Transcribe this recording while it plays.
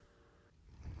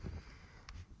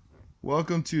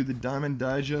Welcome to the Diamond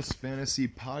Digest Fantasy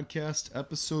Podcast,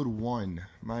 Episode 1.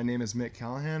 My name is Mick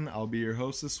Callahan. I'll be your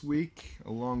host this week.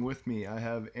 Along with me, I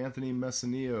have Anthony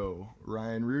Messineo,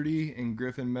 Ryan Rudy, and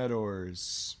Griffin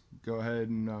Meadows. Go ahead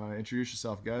and introduce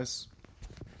yourself, guys.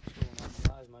 What's going on,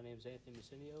 guys? My name is Anthony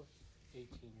Messineo, 18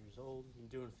 years old. Been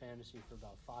doing fantasy for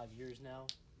about 5 years now.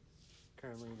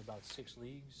 Currently in about 6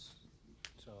 leagues.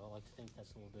 So I like to think that's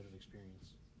a little bit of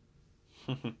experience.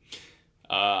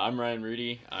 I'm Ryan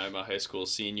Rudy. I'm a high school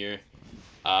senior.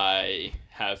 I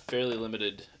have fairly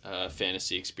limited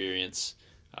fantasy experience,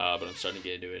 but I'm starting to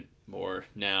get into it more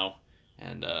now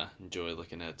and enjoy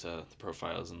looking at the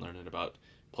profiles and learning about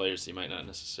players you might not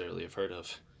necessarily have heard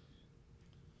of.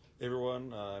 Hey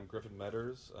everyone, I'm Griffin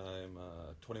Meadows. I'm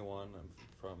 21. I'm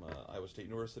from Iowa State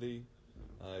University.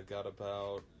 I've got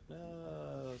about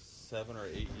 7 or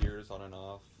 8 years on and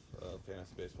off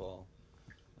fantasy baseball.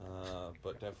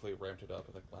 But definitely ramped it up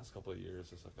in the last couple of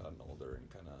years as I've gotten older and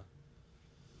kind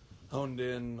of honed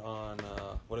in on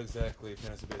what exactly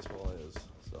fantasy baseball is.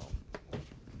 So.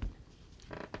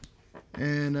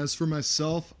 And as for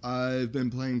myself, I've been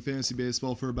playing fantasy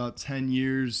baseball for about 10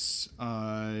 years.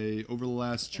 Over the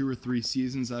last 2 or 3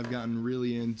 seasons, I've gotten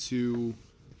really into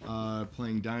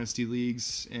playing Dynasty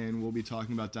Leagues, and we'll be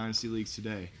talking about Dynasty Leagues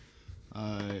today.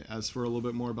 As for a little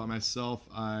bit more about myself,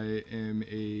 I am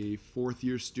a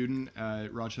 4th-year student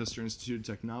at Rochester Institute of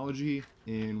Technology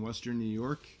in Western New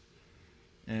York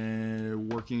and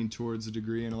working towards a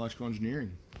degree in electrical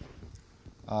engineering.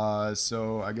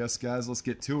 So I guess, guys, let's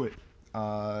get to it.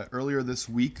 Earlier this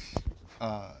week,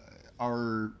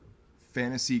 our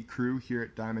fantasy crew here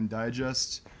at Diamond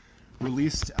Digest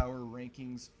released our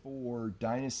rankings for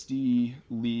Dynasty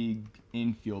League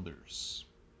infielders.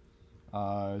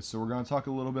 So we're going to talk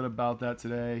a little bit about that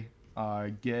today,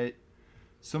 get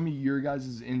some of your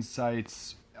guys'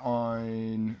 insights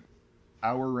on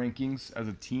our rankings as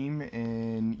a team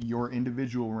and your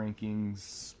individual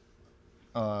rankings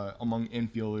among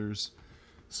infielders,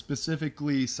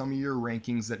 specifically some of your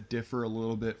rankings that differ a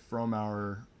little bit from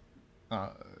our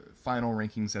final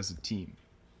rankings as a team.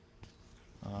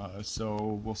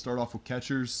 So we'll start off with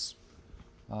catchers.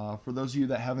 For those of you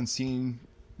that haven't seen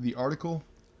the article,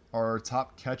 our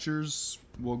top catchers,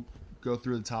 we'll go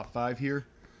through the top 5 here.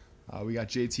 We got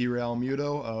JT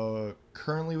Realmuto,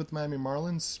 currently with Miami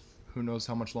Marlins. Who knows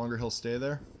how much longer he'll stay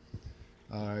there.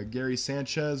 Gary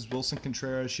Sanchez, Wilson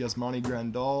Contreras, Yasmani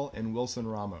Grandal, and Wilson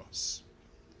Ramos.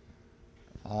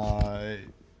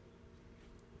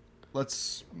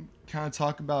 Let's kind of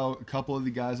talk about a couple of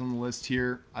the guys on the list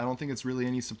here. I don't think it's really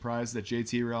any surprise that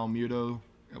JT Realmuto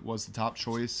was the top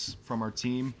choice from our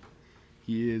team.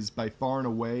 He is by far and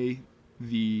away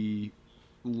the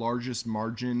largest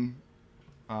margin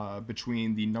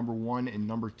between the number 1 and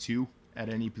number 2 at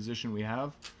any position we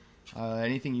have.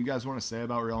 Anything you guys want to say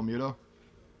about Realmuto?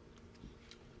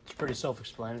 It's pretty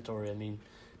self-explanatory. I mean,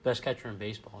 best catcher in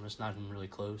baseball, and it's not even really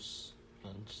close.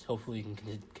 And just hopefully he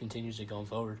can continues it going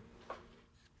forward.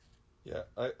 Yeah,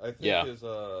 I think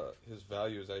his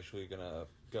value is actually going to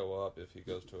go up if he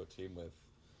goes to a team with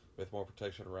more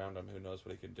protection around him. Who knows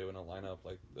what he can do in a lineup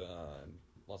like in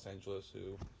Los Angeles,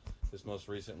 who has most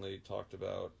recently talked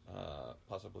about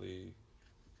possibly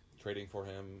trading for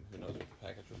him. Who knows what the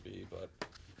package would be, but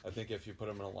I think if you put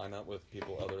him in a lineup with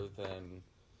people other than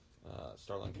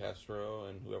Starlin Castro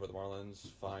and whoever the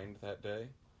Marlins find that day,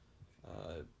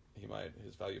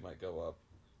 his value might go up,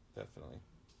 definitely.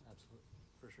 Absolutely,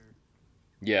 for sure.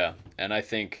 Yeah, and I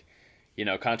think,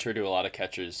 contrary to a lot of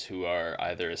catchers who are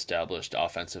either established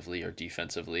offensively or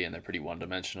defensively, and they're pretty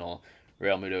one-dimensional,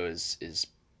 Realmuto is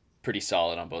pretty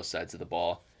solid on both sides of the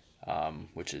ball,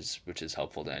 which is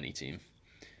helpful to any team.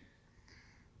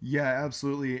 Yeah,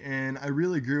 absolutely. And I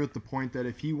really agree with the point that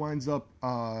if he winds up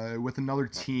with another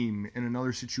team in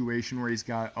another situation where he's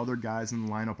got other guys in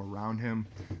the lineup around him,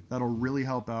 that'll really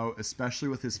help out, especially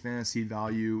with his fantasy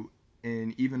value,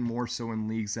 and even more so in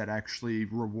leagues that actually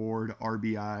reward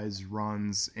RBIs,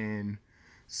 runs, and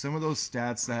some of those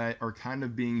stats that are kind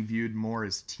of being viewed more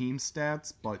as team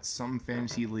stats, but some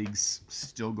fantasy leagues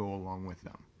still go along with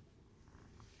them.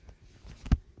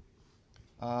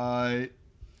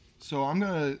 So I'm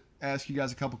going to ask you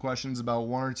guys a couple questions about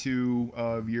 1 or 2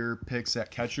 of your picks at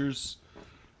catchers.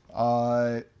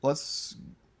 Let's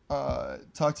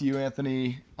talk to you,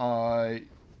 Anthony.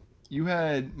 You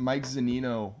had Mike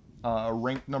Zunino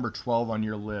ranked number 12 on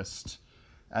your list.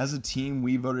 As a team,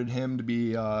 we voted him to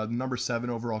be number 7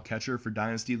 overall catcher for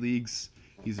Dynasty Leagues.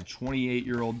 He's a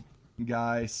 28-year-old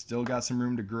guy, still got some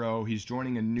room to grow. He's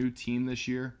joining a new team this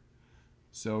year,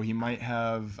 so he might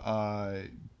have a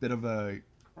bit of a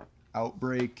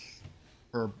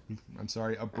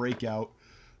breakout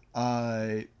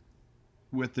uh,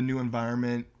 with the new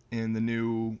environment and the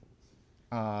new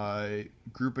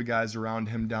group of guys around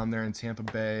him down there in Tampa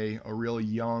Bay, a real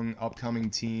young, upcoming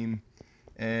team.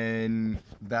 And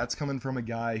that's coming from a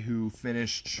guy who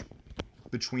finished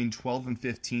between 12 and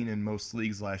 15 in most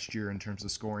leagues last year in terms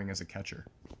of scoring as a catcher.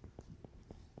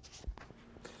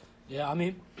 Yeah, I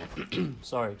mean,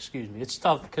 sorry, excuse me. It's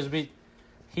tough because,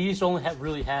 he's only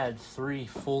really had 3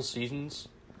 full seasons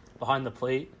behind the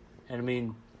plate. And,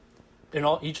 in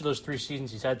each of those 3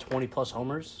 seasons, he's had 20-plus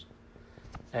homers.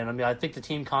 And, I think the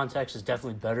team context is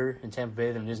definitely better in Tampa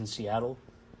Bay than it is in Seattle.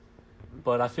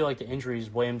 But I feel like the injuries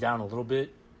weigh him down a little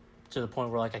bit to the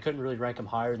point where, I couldn't really rank him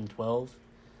higher than 12.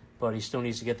 But he still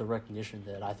needs to get the recognition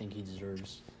that I think he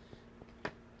deserves.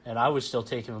 And I would still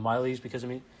take him in my leagues because,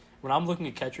 when I'm looking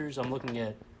at catchers, I'm looking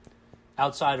at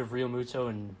outside of Real Muto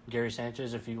and Gary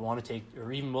Sanchez, if you want to take,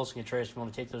 or even Wilson Contreras, if you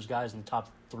want to take those guys in the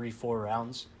top 3-4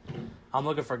 rounds, I'm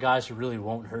looking for guys who really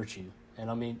won't hurt you.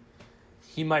 And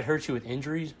he might hurt you with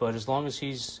injuries, but as long as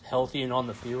he's healthy and on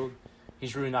the field,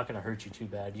 he's really not going to hurt you too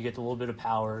bad. You get a little bit of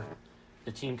power.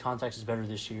 The team context is better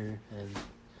this year, and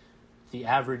the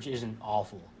average isn't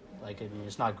awful.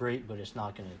 It's not great, but it's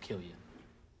not going to kill you.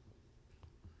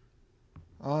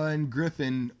 And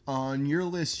Griffin, on your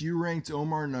list, you ranked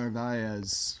Omar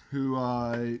Narvaez,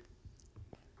 who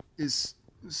is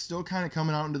still kind of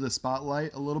coming out into the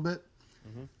spotlight a little bit.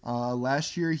 Mm-hmm.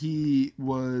 Last year, he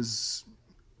was,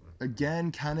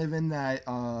 again, kind of in that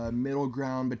middle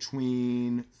ground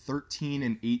between 13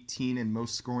 and 18 in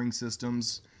most scoring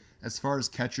systems as far as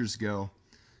catchers go.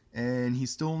 And he's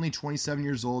still only 27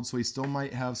 years old, so he still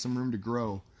might have some room to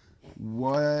grow.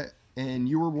 And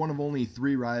you were one of only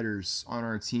 3 riders on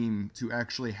our team to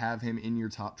actually have him in your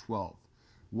top 12.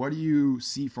 What do you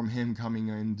see from him coming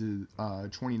into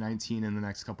 2019 and the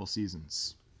next couple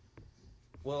seasons?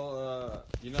 Well,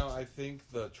 I think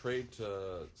the trade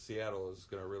to Seattle is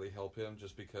going to really help him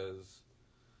just because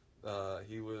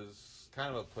he was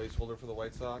kind of a placeholder for the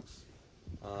White Sox.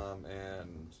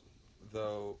 And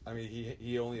though,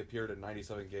 he only appeared in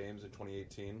 97 games in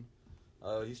 2018.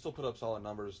 He still put up solid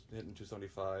numbers, hitting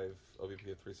 275,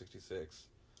 OBP at 366.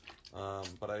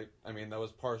 But that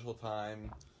was partial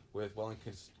time with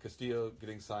Wellington Castillo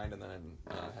getting signed and then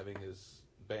having his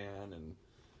ban and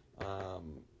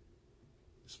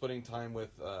splitting time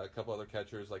with a couple other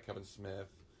catchers like Kevin Smith.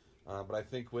 But I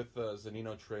think with the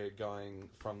Zunino trade going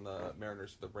from the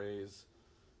Mariners to the Rays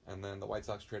and then the White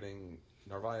Sox trading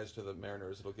Narvaez to the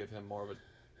Mariners, it'll give him more of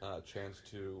a chance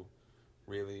to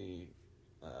really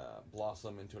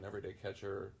blossom into an everyday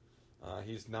catcher.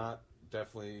 He's not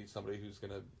definitely somebody who's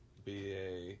going to be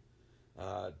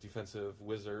a defensive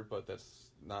wizard, but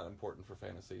that's not important for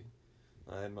fantasy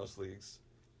in most leagues.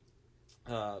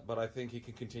 But I think he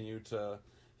can continue to.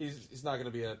 He's not going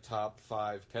to be a top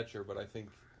 5 catcher, but I think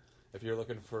if you're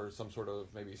looking for some sort of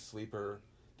maybe sleeper,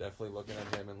 definitely looking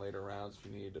at him in later rounds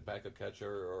if you need a backup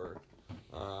catcher or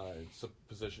it's a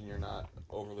position you're not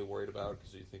overly worried about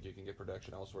because you think you can get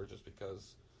production elsewhere just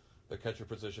because the catcher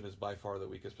position is by far the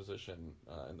weakest position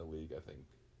in the league, I think,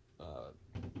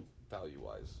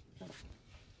 value-wise.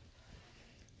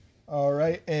 All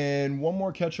right, and one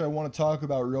more catcher I want to talk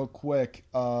about real quick.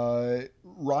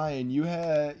 Ryan, you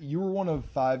were one of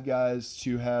 5 guys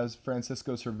to have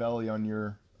Francisco Cervelli on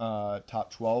your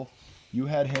top 12. You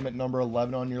had him at number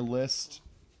 11 on your list.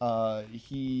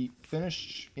 He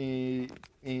finished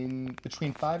in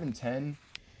between 5 and 10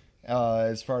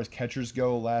 as far as catchers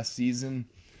go last season.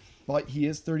 But he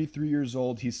is 33 years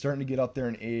old. He's starting to get up there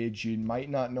in age. You might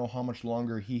not know how much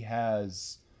longer he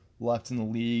has left in the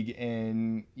league.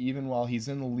 And even while he's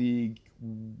in the league,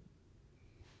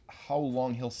 how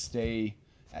long he'll stay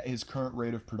at his current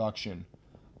rate of production.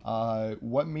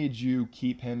 What made you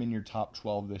keep him in your top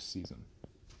 12 this season?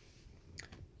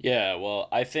 Yeah, well,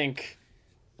 I think,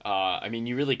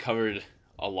 you really covered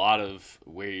a lot of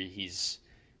where he's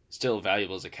still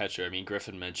valuable as a catcher.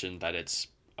 Griffin mentioned that it's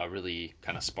a really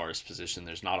kind of sparse position.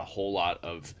 There's not a whole lot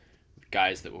of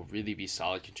guys that will really be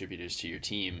solid contributors to your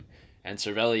team. And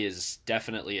Cervelli is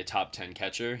definitely a top 10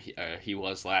 catcher. He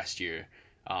was last year.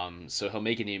 So he'll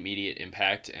make an immediate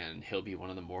impact, and he'll be one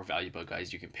of the more valuable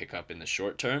guys you can pick up in the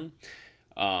short term.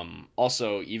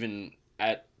 Also, even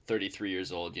at 33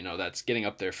 years old, that's getting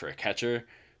up there for a catcher,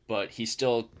 but he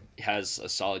still has a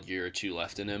solid year or 2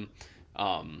 left in him.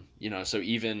 So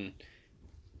even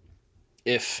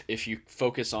if you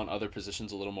focus on other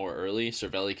positions a little more early,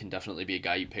 Cervelli can definitely be a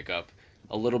guy you pick up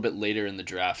a little bit later in the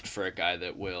draft for a guy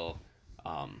that will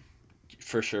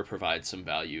for sure provide some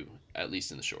value, at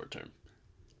least in the short term.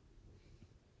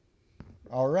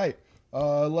 All right.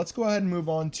 Let's go ahead and move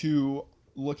on to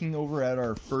looking over at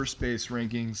our first base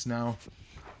rankings now,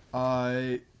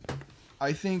 I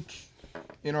think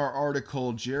in our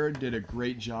article, Jared did a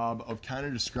great job of kind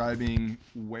of describing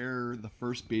where the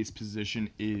first base position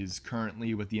is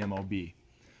currently with the MLB.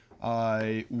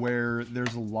 Where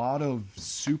there's a lot of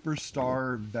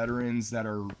superstar veterans that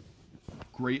are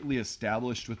greatly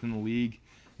established within the league,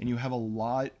 and you have a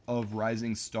lot of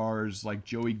rising stars like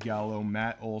Joey Gallo,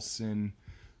 Matt Olson,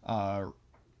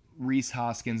 Rhys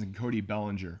Hoskins, and Cody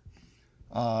Bellinger.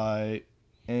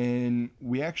 And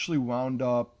we actually wound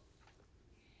up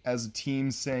as a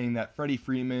team saying that Freddie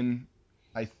Freeman,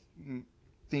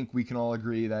 think we can all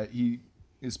agree that he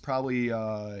is probably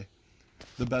the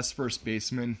best first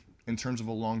baseman in terms of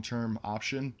a long-term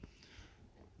option,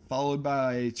 followed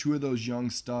by two of those young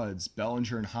studs,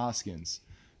 Bellinger and Hoskins,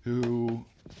 who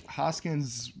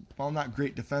Hoskins, while not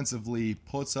great defensively,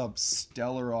 puts up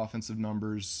stellar offensive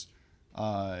numbers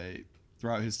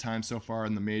throughout his time so far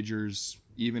in the majors.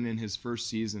 Even in his first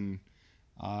season,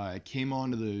 it came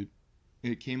onto the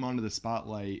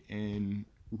spotlight and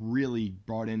really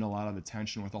brought in a lot of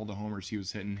attention with all the homers he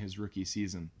was hitting his rookie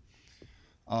season.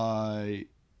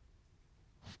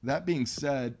 That being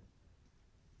said,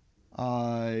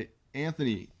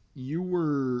 Anthony, you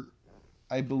were,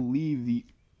 I believe, the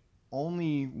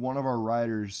only one of our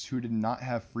riders who did not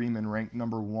have Freeman ranked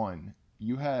number 1.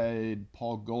 You had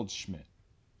Paul Goldschmidt.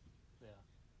 Yeah.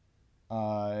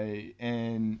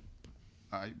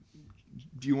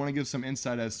 Do you want to give some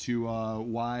insight as to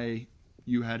why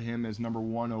you had him as number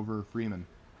 1 over Freeman?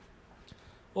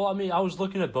 Well, I mean, I was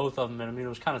looking at both of them, and I mean, it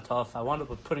was kind of tough. I wound up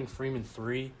with putting Freeman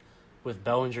 3 with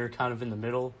Bellinger kind of in the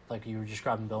middle. Like you were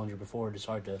describing Bellinger before, it's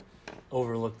hard to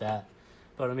overlook that.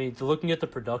 But, I mean, looking at the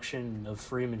production of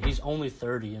Freeman, he's only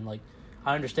 30, and, like,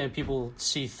 I understand people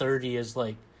see 30 as,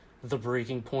 like, the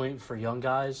breaking point for young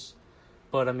guys.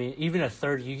 But, I mean, even at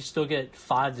 30, you can still get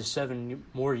 5 to 7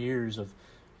 more years of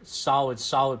solid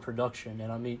production.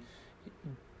 And, I mean,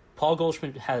 Paul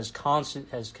Goldschmidt has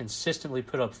consistently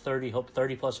put up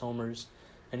 30-plus homers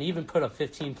and even put up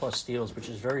 15-plus steals, which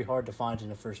is very hard to find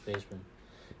in a first baseman,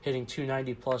 hitting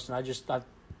 290-plus. And I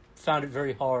found it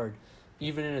very hard,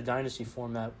 even in a dynasty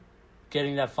format,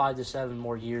 getting that 5 to 7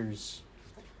 more years.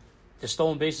 The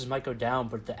stolen bases might go down,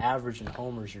 but the average in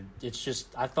homers,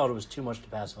 I thought it was too much to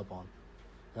pass up on.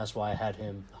 That's why I had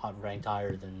him ranked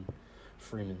higher than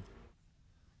Freeman.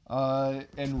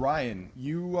 And Ryan,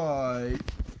 you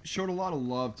showed a lot of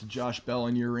love to Josh Bell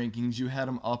in your rankings. You had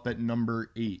him up at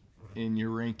number 8 in your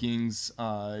rankings.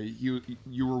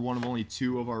 You were one of only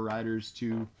 2 of our riders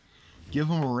to give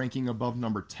him a ranking above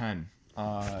number 10.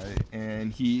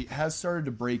 And he has started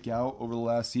to break out over the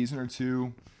last season or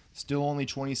two. Still only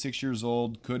 26 years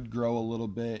old, could grow a little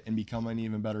bit and become an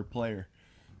even better player.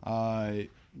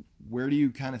 Where do you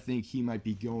kind of think he might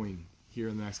be going here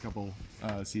in the next couple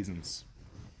seasons?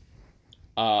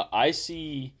 I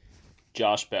see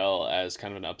Josh Bell as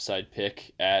kind of an upside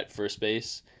pick at first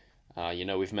base.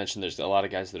 We've mentioned there's a lot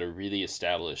of guys that are really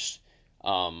established,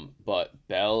 but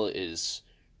Bell is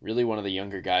really one of the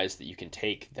younger guys that you can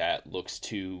take that looks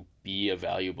to be a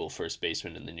valuable first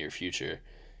baseman in the near future.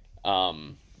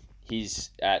 He's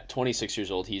at 26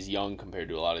 years old. He's young compared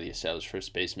to a lot of the established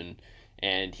first basemen,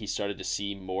 and he started to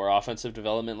see more offensive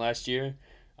development last year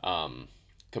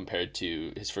compared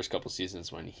to his first couple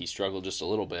seasons when he struggled just a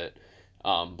little bit.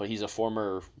 But he's a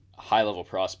former high-level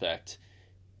prospect,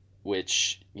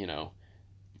 which,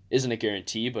 isn't a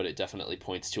guarantee, but it definitely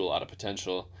points to a lot of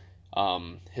potential.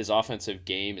 His offensive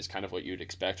game is kind of what you'd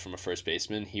expect from a first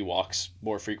baseman. He walks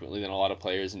more frequently than a lot of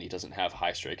players, and he doesn't have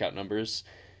high strikeout numbers.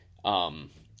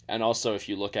 And also, if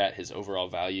you look at his overall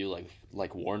value,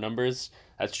 like WAR numbers,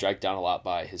 that's dragged down a lot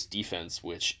by his defense,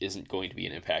 which isn't going to be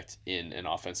an impact in an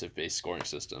offensive-based scoring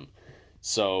system.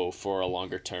 So for a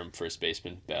longer-term first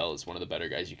baseman, Bell is one of the better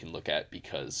guys you can look at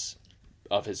because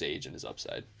of his age and his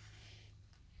upside.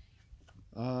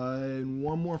 And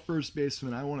one more first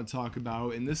baseman I want to talk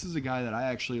about, and this is a guy that I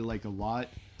actually like a lot.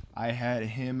 I had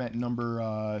him at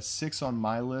number 6 on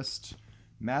my list,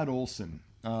 Matt Olson,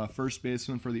 first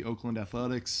baseman for the Oakland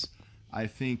Athletics. I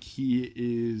think he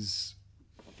is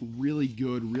really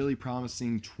good, really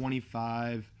promising,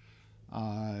 25.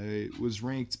 Was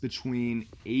ranked between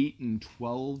 8 and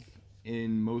 12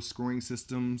 in most scoring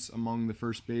systems among the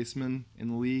first basemen in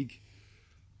the league.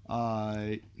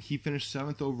 He finished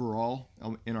 7th overall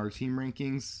in our team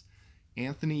rankings.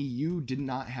 Anthony, you did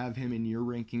not have him in your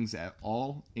rankings at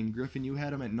all. And Griffin, you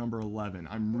had him at number 11.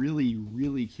 I'm really,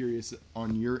 really curious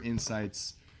on your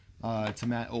insights to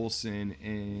Matt Olson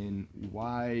and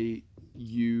why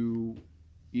you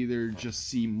either just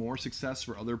see more success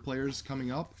for other players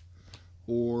coming up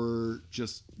or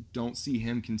just don't see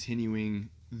him continuing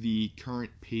the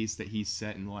current pace that he's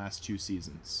set in the last 2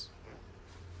 seasons?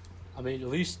 I mean, at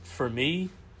least for me,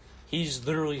 he's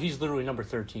literally number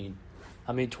 13.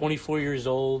 I mean, 24 years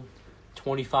old,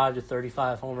 25 to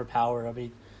 35 homer power. I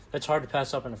mean, that's hard to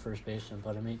pass up in a first baseman.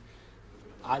 But I mean,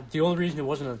 the only reason it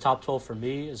wasn't in the top 12 for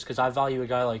me is because I value a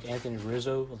guy like Anthony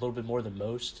Rizzo a little bit more than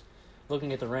most.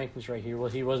 Looking at the rankings right here, well,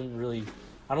 he wasn't really.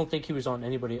 I don't think he was on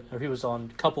anybody, or he was on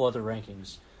a couple other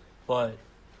rankings, but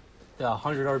the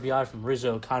 100 RBI from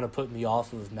Rizzo kind of put me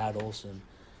off of Matt Olson,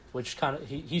 which kind of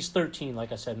he's 13,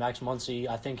 like I said. Max Muncy,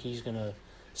 I think he's gonna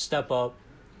step up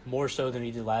more so than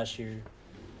he did last year.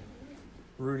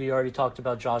 Rudy already talked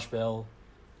about Josh Bell.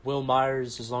 Will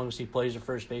Myers, as long as he plays at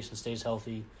first base and stays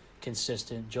healthy,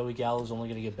 consistent. Joey Gallo's only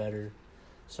going to get better.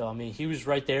 So, I mean, he was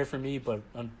right there for me, but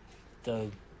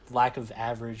the lack of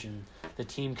average and the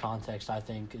team context, I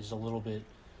think, is a little bit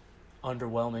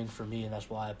underwhelming for me, and that's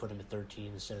why I put him at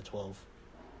 13 instead of 12.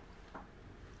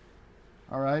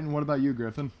 All right, and what about you,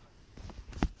 Griffin?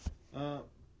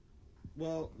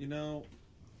 Well,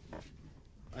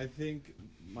 I think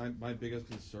my biggest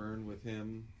concern with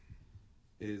him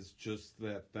is just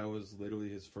that was literally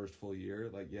his first full year.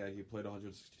 Like, yeah, he played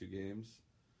 162 games,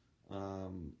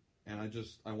 and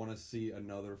I want to see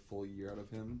another full year out of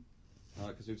him,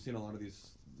 because we've seen a lot of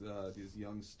these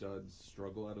young studs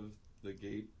struggle out of the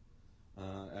gate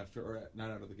not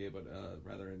out of the gate, but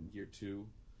rather in year 2,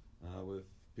 with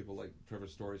people like Trevor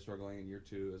Story struggling in year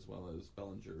 2, as well as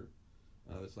Bellinger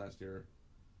this last year.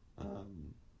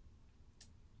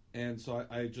 And so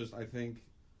I think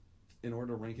in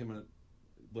order to rank him a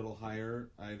little higher,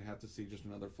 I'd have to see just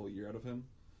another full year out of him.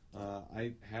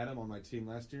 I had him on my team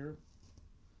last year.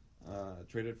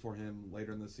 Traded for him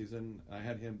later in the season. I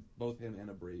had both him and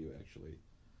Abreu actually.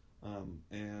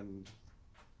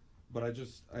 But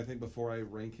I think before I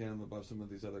rank him above some of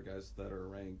these other guys that are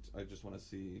ranked, I just want to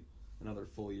see another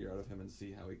full year out of him and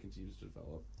see how he continues to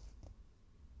develop.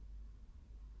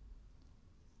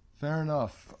 Fair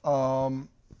enough.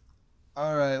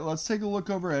 All right, let's take a look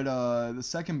over at the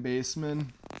second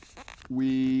baseman.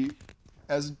 We,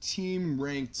 as a team,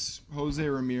 ranked Jose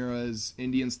Ramirez,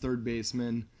 Indians' third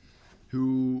baseman,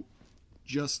 who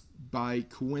just by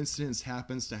coincidence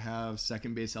happens to have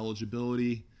second base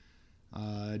eligibility,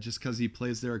 just because he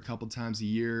plays there a couple times a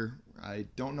year. I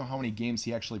don't know how many games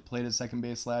he actually played at second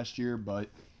base last year, but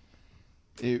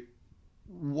it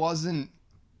wasn't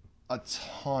a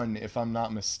ton, if I'm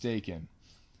not mistaken.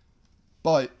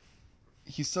 But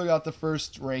he still got the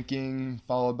first ranking,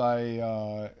 followed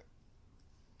by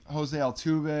Jose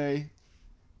Altuve,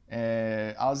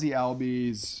 Ozzie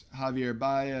Albies, Javier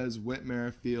Baez, Whit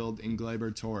Merrifield, and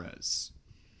Gleyber Torres.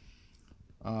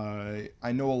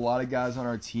 I know a lot of guys on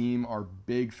our team are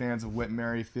big fans of Whit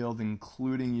Merrifield,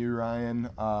 including you, Ryan.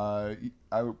 I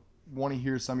want to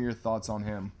hear some of your thoughts on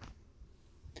him.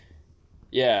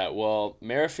 Yeah, well,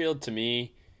 Merrifield to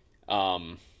me,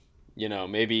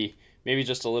 maybe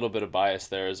just a little bit of bias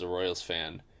there as a Royals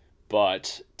fan,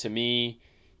 but to me,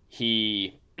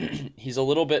 he's a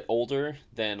little bit older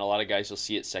than a lot of guys you'll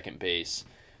see at second base,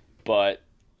 but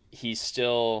he's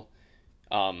still,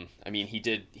 he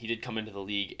did come into the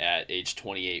league at age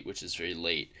 28, which is very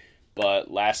late,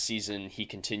 but last season he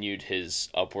continued his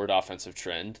upward offensive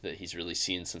trend that he's really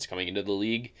seen since coming into the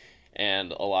league,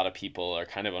 and a lot of people are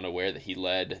kind of unaware that he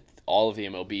led all of the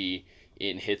MLB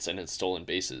in hits and in stolen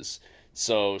bases.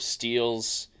 So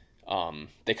steals,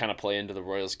 they kind of play into the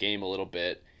Royals game a little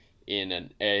bit in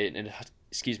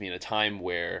a time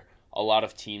where a lot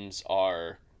of teams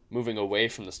are moving away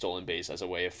from the stolen base as a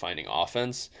way of finding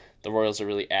offense. The Royals are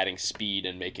really adding speed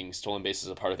and making stolen bases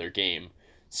a part of their game.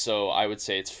 So I would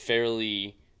say it's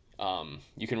fairly,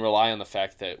 you can rely on the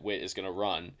fact that Whit is going to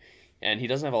run. And he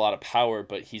doesn't have a lot of power,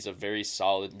 but he's a very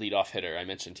solid leadoff hitter. I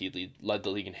mentioned he led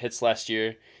the league in hits last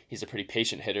year. He's a pretty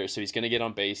patient hitter, so he's going to get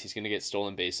on base. He's going to get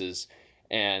stolen bases,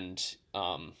 and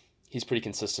he's pretty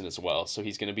consistent as well. So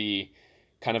he's going to be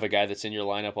kind of a guy that's in your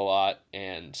lineup a lot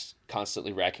and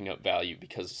constantly racking up value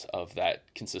because of that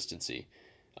consistency.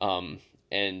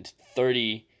 And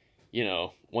 30,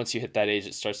 once you hit that age,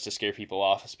 it starts to scare people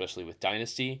off, especially with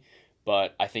Dynasty.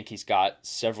 But I think he's got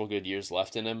several good years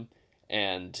left in him.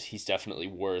 And he's definitely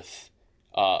worth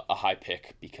a high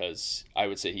pick because I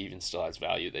would say he even still has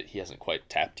value that he hasn't quite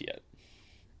tapped yet.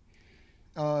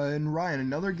 And Ryan,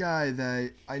 another guy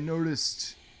that I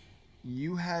noticed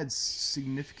you had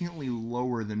significantly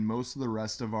lower than most of the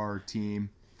rest of our team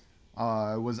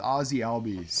was Ozzie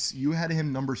Albies. You had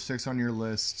him number 6 on your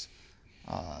list.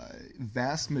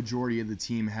 Vast majority of the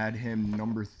team had him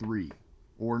number 3.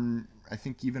 Or I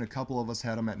think even a couple of us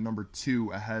had him at number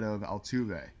 2 ahead of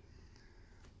Altuve.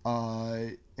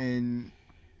 and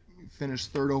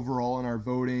finished third overall in our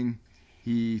voting.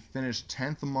 He finished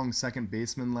 10th among second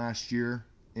basemen last year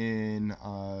in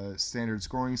standard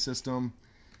scoring system,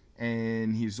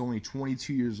 and he's only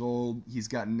 22 years old. He's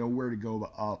got nowhere to go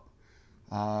but up.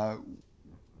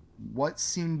 What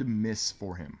seemed amiss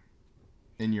for him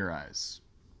in your eyes?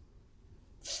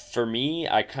 For me,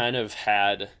 I kind of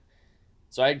had...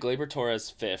 So I had Gleyber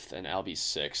Torres 5th and Albies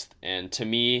 6th. And to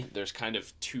me, there's kind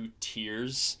of two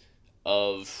tiers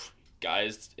of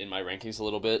guys in my rankings a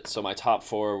little bit. So my top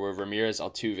 4 were Ramirez,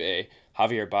 Altuve,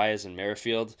 Javier Baez, and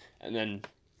Merrifield. And then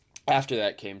after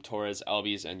that came Torres,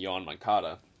 Albies, and Yoan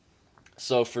Moncada.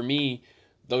 So for me,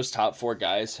 those top 4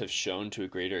 guys have shown to a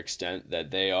greater extent that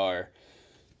they are...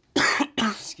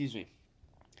 excuse me.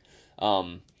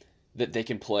 That they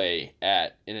can play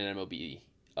at in an MLB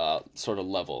sort of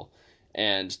level.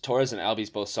 And Torres and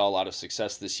Albies both saw a lot of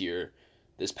success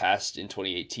this past in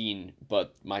 2018,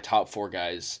 but my top 4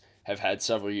 guys have had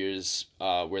several years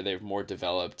where they've more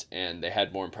developed and they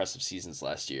had more impressive seasons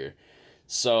last year.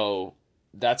 So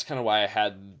that's kind of why I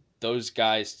had those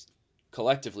guys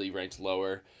collectively ranked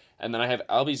lower. And then I have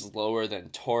Albies lower than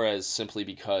Torres simply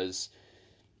because,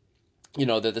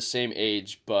 they're the same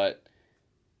age, but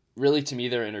really, to me,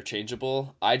 they're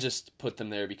interchangeable. I just put them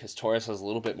there because Torres has a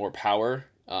little bit more power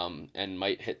and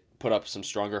might put up some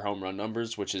stronger home run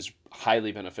numbers, which is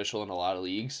highly beneficial in a lot of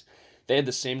leagues. They had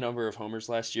the same number of homers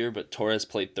last year, but Torres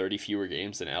played 30 fewer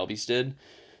games than Albies did.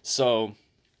 So,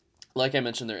 like I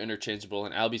mentioned, they're interchangeable,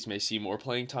 and Albies may see more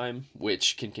playing time,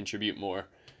 which can contribute more.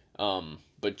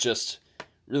 But just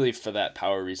really for that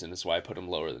power reason is why I put him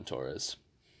lower than Torres.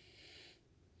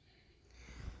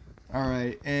 All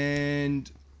right, and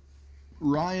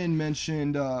Ryan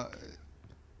mentioned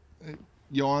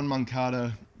Yoan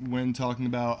Moncada when talking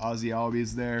about Ozzie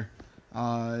Albies there.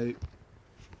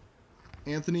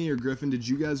 Anthony or Griffin, did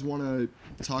you guys want to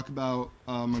talk about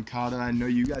Moncada? I know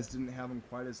you guys didn't have him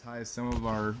quite as high as some of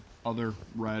our other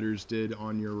riders did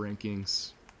on your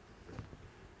rankings.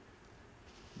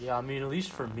 Yeah, I mean, at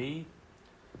least for me,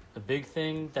 the big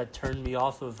thing that turned me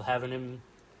off of having him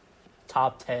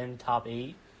top 10, top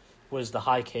 8 was the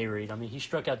high K rate. I mean, he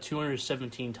struck out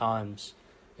 217 times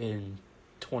in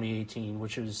 2018,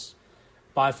 which was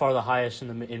by far the highest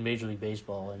in Major League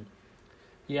Baseball. And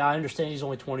yeah, I understand he's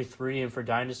only 23, and for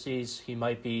dynasties, he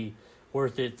might be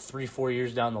worth it 3-4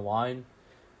 years down the line.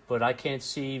 But I can't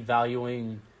see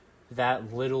valuing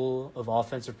that little of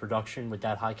offensive production with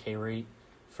that high K rate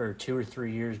for 2 or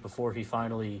 3 years before he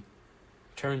finally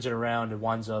turns it around and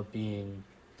winds up being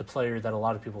the player that a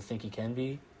lot of people think he can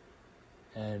be.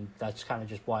 And that's kind of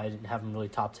just why I didn't have him really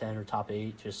top 10 or top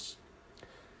 8. Just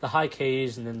the high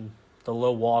Ks and then the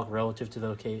low walk relative to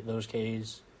those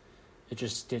Ks. It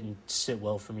just didn't sit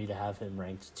well for me to have him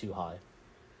ranked too high.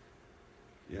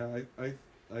 Yeah,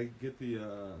 I get the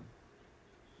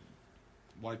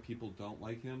why people don't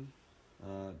like him.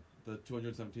 The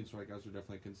 217 strikeouts are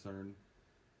definitely a concern.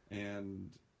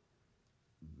 And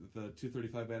the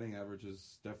 235 batting average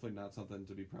is definitely not something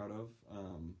to be proud of.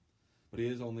 But he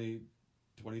is only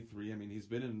 23. I mean, he's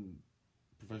been in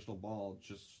professional ball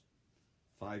just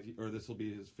this will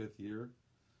be his 5th year.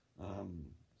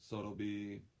 So it'll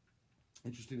be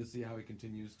interesting to see how he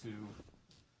continues to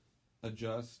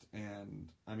adjust. And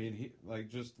I mean,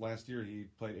 just last year he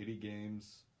played 80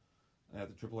 games at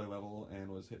the AAA level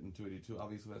and was hitting 282.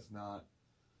 Obviously, that's not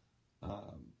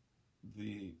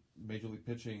the major league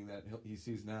pitching that he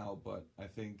sees now, but I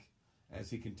think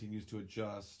as he continues to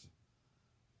adjust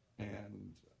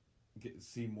and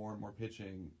see more and more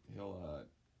pitching, he'll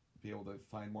be able to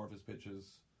find more of his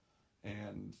pitches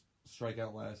and strike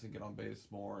out less and get on base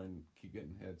more and keep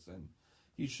getting hits. And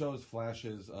he shows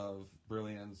flashes of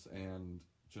brilliance and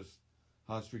just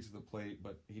hot streaks at the plate,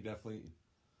 but he definitely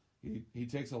he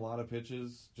takes a lot of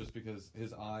pitches just because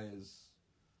his eye is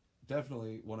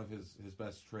definitely one of his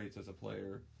best traits as a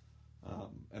player,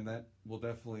 and that will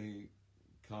definitely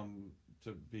come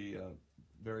to be a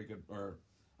very good or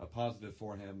a positive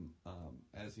for him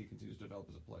as he continues to develop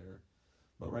as a player.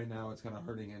 But right now it's kind of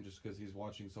hurting him just because he's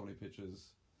watching so many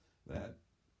pitches that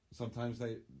sometimes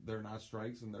they're not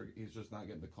strikes and he's just not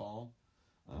getting the call.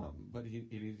 But he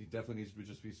definitely needs to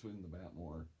just be swinging the bat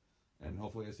more, and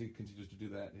hopefully as he continues to do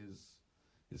that,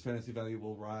 his fantasy value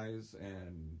will rise,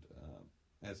 and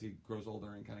as he grows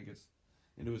older and kind of gets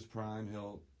into his prime,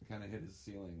 he'll kind of hit his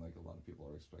ceiling like a lot of people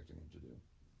are expecting him to do.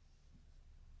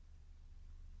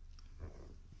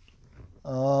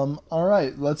 All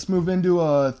right, let's move into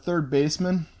a third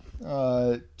baseman.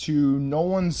 To no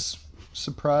one's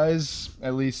surprise,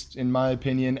 at least in my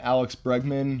opinion, Alex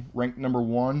Bregman ranked number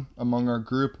 1 among our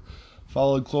group,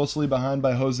 followed closely behind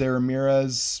by Jose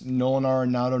Ramirez. Nolan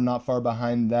Arenado not far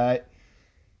behind that.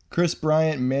 Chris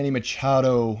Bryant and Manny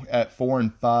Machado at 4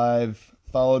 and 5,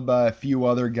 followed by a few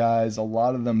other guys, a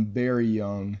lot of them very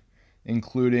young,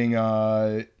 including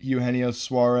Eugenio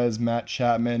Suarez, Matt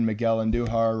Chapman, Miguel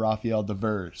Andujar, Rafael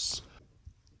Devers.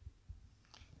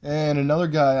 And another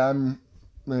guy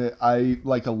I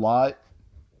like a lot,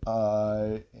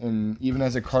 and even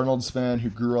as a Cardinals fan who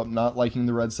grew up not liking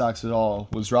the Red Sox at all,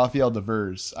 was Rafael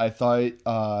Devers. I thought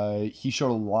he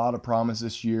showed a lot of promise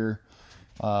this year.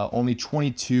 Only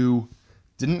 22,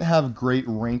 didn't have great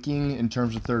ranking in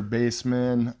terms of third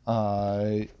baseman,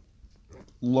 low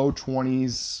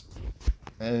 20s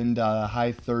and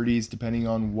high 30s depending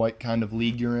on what kind of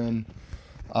league you're in.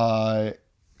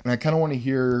 And I kind of want to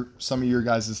hear some of your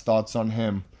guys' thoughts on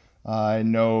him. I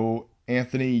know,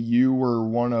 Anthony, you were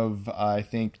one of, I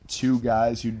think, 2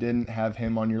 guys who didn't have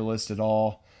him on your list at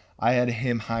all. I had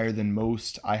him higher than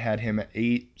most. I had him at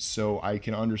 8, so I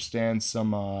can understand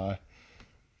some I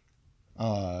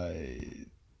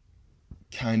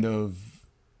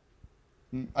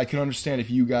can understand if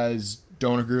you guys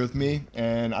don't agree with me,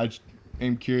 and I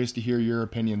am curious to hear your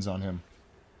opinions on him.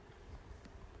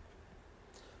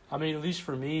 I mean, at least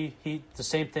for me, the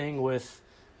same thing with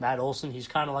Matt Olson. He's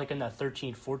kind of like in that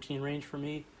 13-14 range for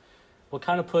me. What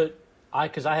kind of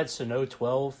because I had Sano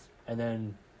 12 and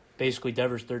then basically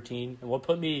Devers 13. And what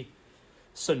put me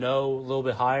Sano a little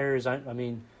bit higher is, I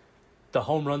mean, the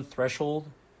home run threshold.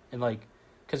 And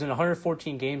because in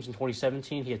 114 games in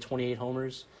 2017, he had 28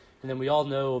 homers. And then we all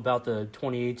know about the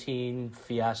 2018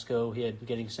 fiasco. He had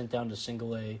getting sent down to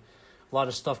single A. A lot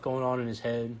of stuff going on in his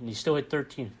head. And he still hit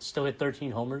 13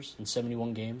 homers in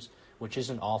 71 games, which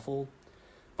isn't awful.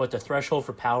 But the threshold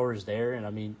for power is there. And, I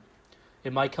mean,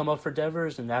 it might come up for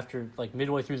Devers. And after,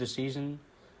 midway through the season,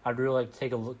 I'd really like to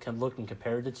take a look and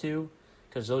compare the two.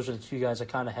 Because those are the 2 guys I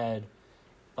kind of had,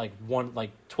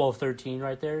 12-13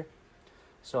 right there.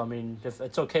 So, I mean, if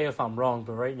it's okay if I'm wrong,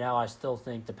 but right now I still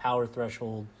think the power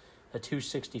threshold, a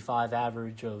 265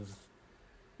 average of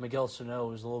Miguel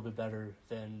Sano is a little bit better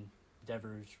than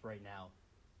Devers right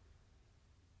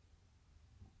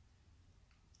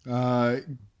now.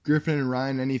 Griffin and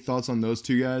Ryan, any thoughts on those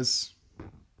 2 guys?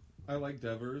 I like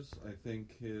Devers. I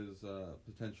think his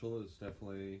potential is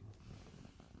definitely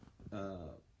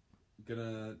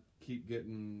gonna keep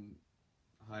getting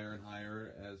higher and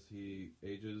higher as he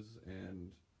ages, and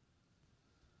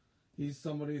he's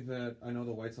somebody that I know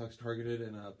the White Sox targeted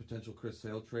in a potential Chris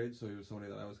Sale trade, so he was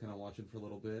somebody that I was kind of watching for a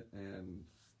little bit. And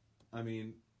I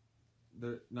mean,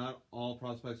 not all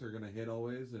prospects are going to hit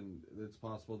always, and it's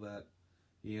possible that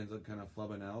he ends up kind of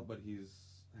flubbing out, but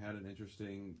he's had an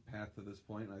interesting path to this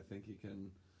point, and I think he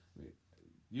can.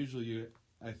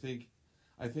 I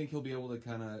think he'll be able to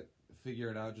kind of figure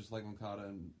it out, just like Moncada,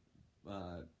 and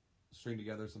string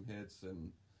together some hits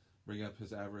and bring up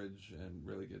his average and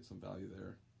really get some value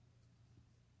there.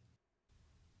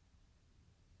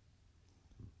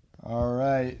 All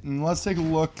right, and let's take a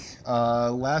look.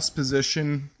 Last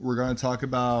position, we're going to talk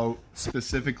about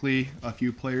specifically a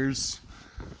few players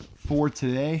for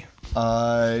today.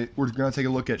 We're going to take a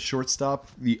look at shortstop,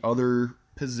 the other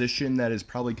position that is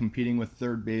probably competing with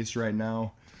third base right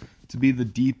now to be the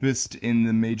deepest in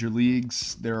the major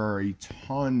leagues. There are a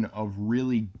ton of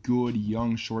really good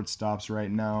young shortstops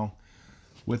right now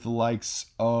with the likes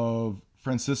of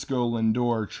Francisco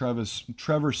Lindor,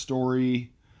 Trevor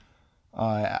Story,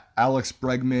 Alex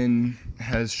Bregman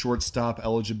has shortstop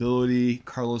eligibility.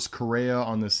 Carlos Correa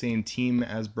on the same team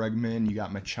as Bregman. You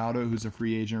got Machado, who's a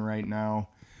free agent right now.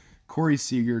 Corey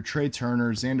Seager, Trey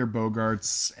Turner, Xander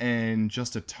Bogaerts, and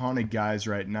just a ton of guys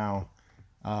right now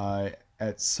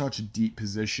at such a deep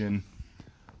position.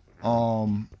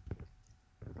 And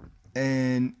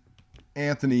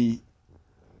Anthony,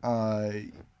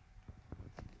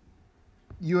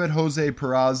 you had Jose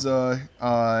Peraza.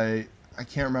 I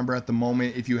can't remember at the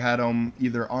moment if you had him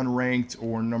either unranked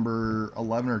or number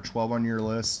 11 or 12 on your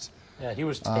list. Yeah, he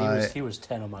was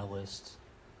 10 on my list.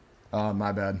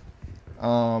 My bad.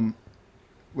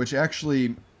 Which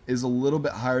actually is a little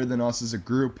bit higher than us as a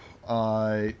group.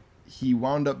 He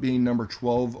wound up being number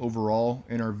 12 overall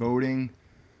in our voting,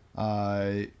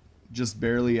 just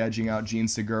barely edging out Gene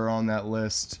Segura on that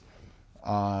list.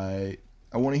 I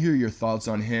want to hear your thoughts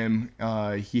on him.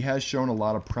 He has shown a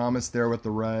lot of promise there with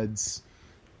the Reds,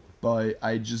 but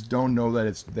I just don't know that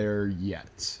it's there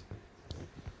yet.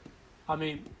 I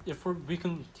mean,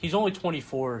 he's only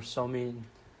 24, so I mean,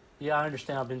 yeah, I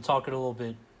understand. I've been talking a little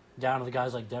bit down to the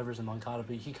guys like Devers and Moncada,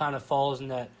 but he kind of falls in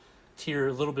that tier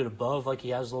a little bit above. Like, he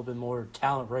has a little bit more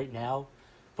talent right now,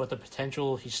 but the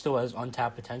potential, he still has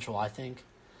untapped potential, I think.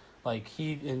 Like,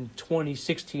 in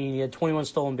 2016, he had 21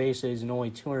 stolen bases and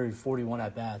only 241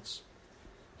 at-bats.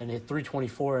 And hit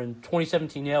 324. In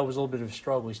 2017, it was a little bit of a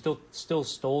struggle. He still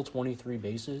stole 23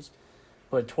 bases.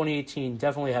 But 2018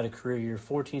 definitely had a career year.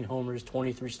 14 homers,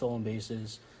 23 stolen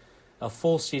bases. A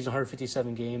full season,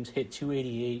 157 games, hit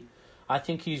 288. I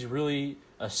think he's really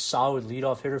a solid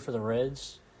leadoff hitter for the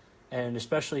Reds. And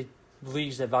especially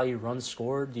leagues that value runs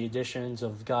scored, the additions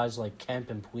of guys like Kemp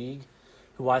and Puig,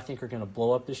 who I think are going to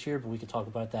blow up this year, but we could talk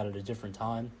about that at a different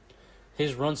time.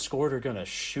 His runs scored are going to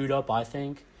shoot up, I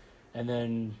think. And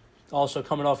then also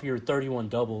coming off your 31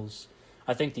 doubles,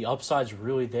 I think the upside's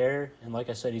really there. And like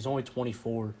I said, he's only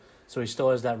 24, so he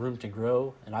still has that room to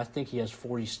grow. And I think he has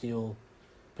 40 steal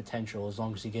potential as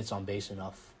long as he gets on base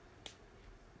enough.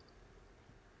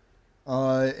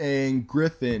 And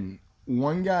Griffin,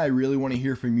 one guy I really want to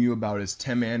hear from you about is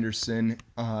Tim Anderson.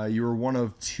 You were one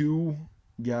of two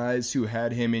guys who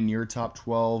had him in your top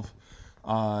 12.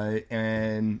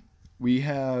 And we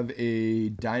have a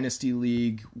dynasty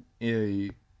league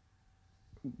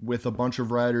with a bunch of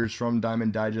writers from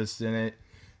Diamond Digest in it.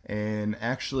 And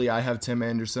actually, I have Tim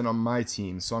Anderson on my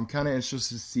team. So I'm kind of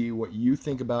interested to see what you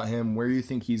think about him, where you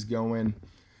think he's going,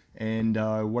 and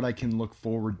what I can look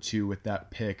forward to with that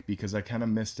pick, because I kind of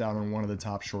missed out on one of the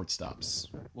top shortstops.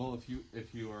 Well,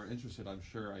 if you are interested, I'm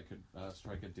sure I could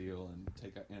strike a deal and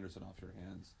take Anderson off your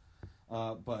hands.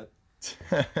 But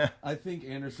I think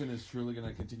Anderson is truly going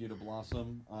to continue to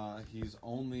blossom.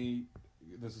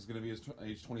 This is going to be his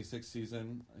age 26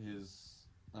 season, his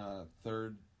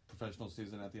third professional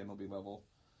season at the MLB level,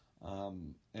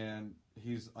 and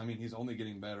he's only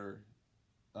getting better.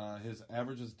 His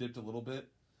average has dipped a little bit,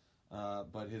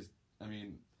 but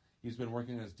he's been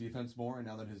working on his defense more, and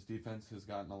now that his defense has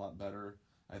gotten a lot better,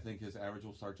 I think his average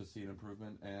will start to see an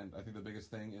improvement. And I think the biggest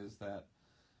thing is that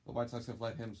the White Sox have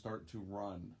let him start to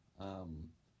run,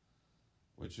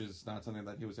 which is not something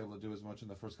that he was able to do as much in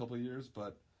the first couple of years,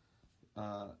 but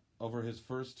over his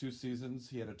first two seasons,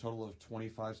 he had a total of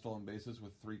 25 stolen bases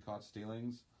with 3 caught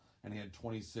stealings, and he had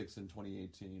 26 in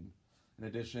 2018. In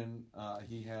addition,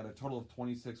 he had a total of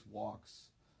 26 walks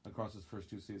across his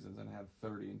first 2 seasons and had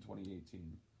 30 in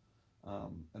 2018.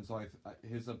 And so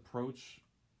his approach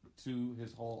to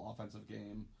his whole offensive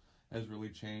game has really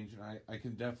changed, and I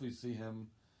can definitely see him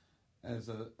as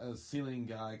a ceiling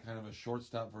guy, kind of a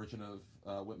shortstop version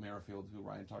of Whit Merrifield, who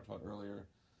Ryan talked about earlier.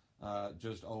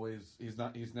 He's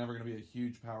never going to be a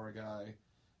huge power guy,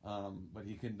 but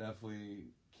he can definitely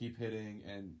keep hitting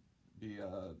and be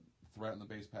a threat in the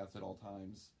base paths at all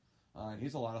times. And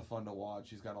he's a lot of fun to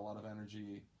watch. He's got a lot of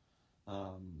energy,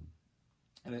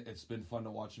 and it's been fun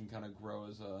to watch him kind of grow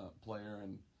as a player.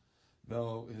 And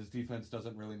though his defense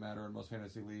doesn't really matter in most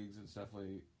fantasy leagues, it's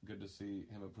definitely good to see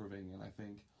him improving. And I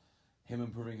think him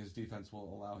improving his defense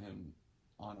will allow him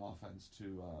on offense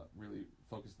to really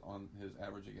focus on his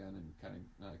average again and kind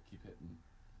of keep hitting.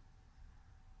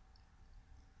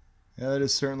 Yeah, that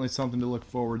is certainly something to look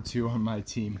forward to on my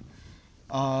team.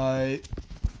 All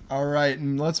right,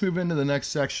 and let's move into the next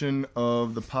section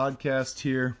of the podcast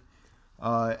here.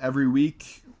 Every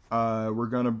week, we're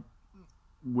going to,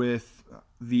 with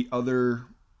the other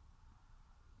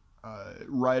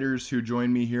writers who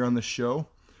join me here on the show,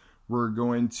 we're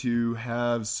going to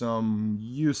have some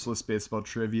useless baseball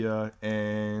trivia,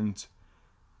 and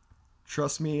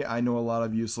trust me, I know a lot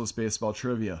of useless baseball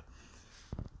trivia.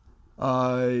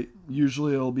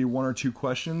 Usually it'll be 1 or 2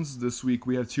 questions. This week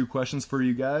we have 2 questions for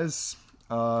you guys.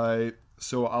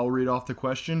 So I'll read off the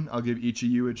question. I'll give each of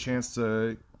you a chance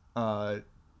to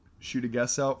shoot a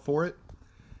guess out for it.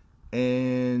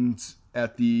 And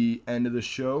at the end of the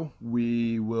show,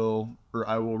 I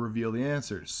will reveal the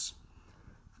answers.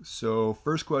 So,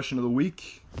 first question of the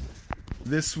week.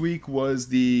 This week was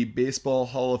the Baseball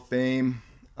Hall of Fame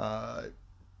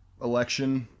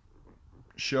election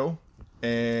show,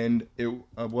 and it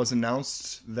was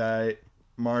announced that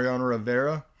Mariano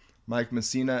Rivera, Mike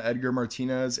Messina, Edgar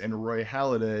Martinez, and Roy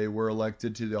Halladay were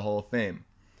elected to the Hall of Fame.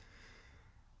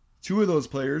 2 of those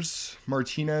players,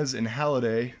 Martinez and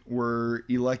Halladay, were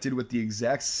elected with the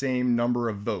exact same number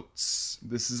of votes.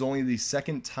 This is only the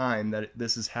second time that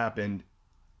this has happened,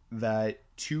 that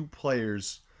 2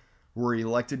 players were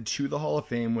elected to the Hall of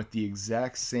Fame with the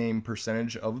exact same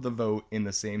percentage of the vote in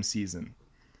the same season.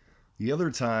 The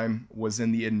other time was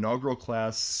in the inaugural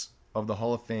class of the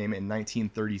Hall of Fame in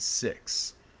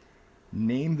 1936.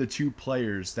 Name the 2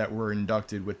 players that were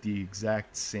inducted with the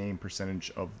exact same percentage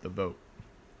of the vote.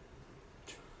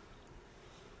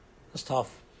 That's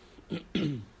tough.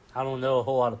 I don't know a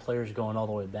whole lot of players going all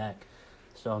the way back.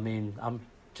 So, I'm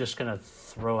just going to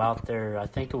throw out there, I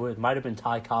think it might have been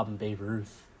Ty Cobb and Babe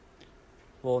Ruth.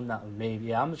 Well, not maybe.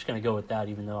 Yeah, I'm just gonna go with that,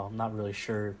 even though I'm not really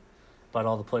sure about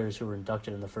all the players who were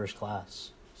inducted in the first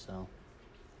class. So.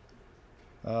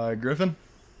 Griffin?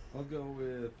 I'll go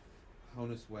with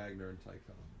Honus Wagner and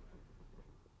Tycon.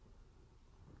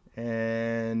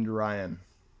 And Ryan?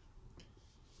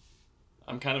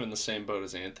 I'm kind of in the same boat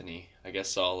as Anthony. I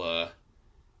guess I'll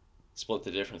split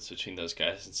the difference between those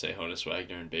guys and say Honus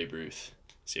Wagner and Babe Ruth.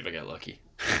 See if I got lucky.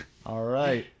 All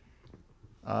right.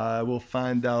 We'll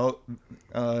find out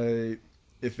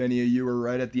if any of you are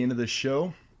right at the end of the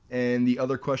show. And the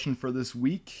other question for this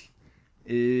week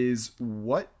is,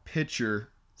 what pitcher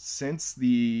since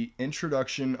the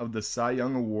introduction of the Cy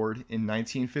Young Award in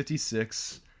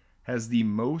 1956 has the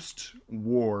most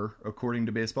WAR, according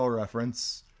to Baseball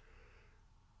Reference,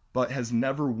 but has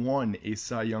never won a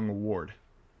Cy Young Award?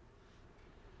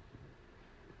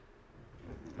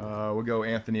 We'll go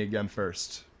Anthony again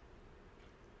first.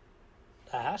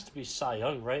 That has to be Cy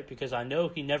Young, right? Because I know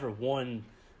he never won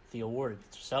the award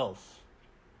itself.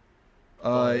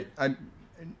 Or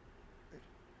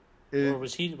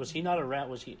was he not around?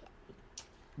 Was he?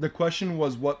 The question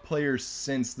was, what player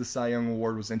since the Cy Young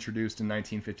Award was introduced in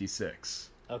 1956?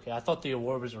 Okay, I thought the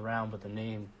award was around, but the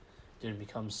name didn't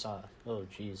become Cy. Oh,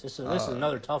 jeez, this is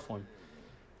another tough one.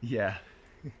 Yeah.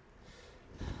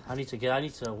 I need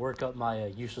to work up my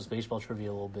useless baseball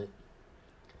trivia a little bit.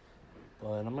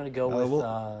 But I'm gonna go with.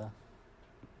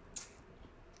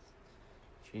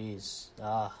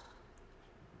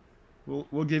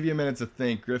 We'll give you a minute to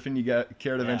think. Griffin, you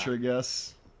care to venture a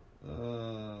guess?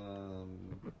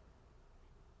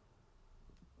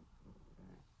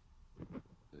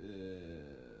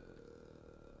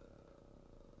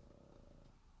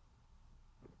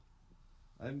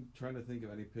 I'm trying to think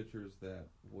of any pitchers that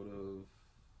would have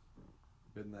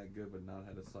been that good but not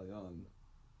had a Cy Young.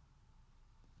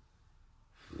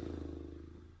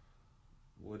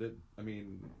 Would it? I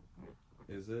mean,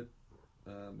 is it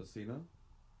Messina?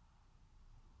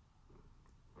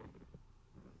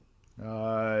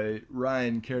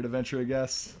 Ryan, care to venture a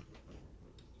guess?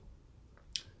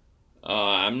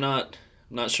 I'm not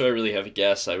sure I really have a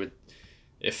guess. I would,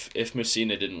 if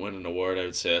Messina didn't win an award, I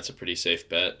would say that's a pretty safe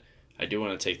bet. I do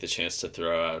want to take the chance to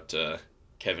throw out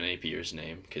Kevin Apier's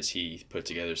name because he put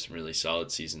together some really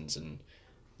solid seasons and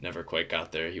never quite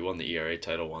got there. He won the ERA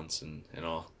title once and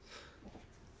all.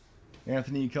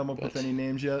 Anthony, you come up with any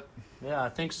names yet? Yeah, I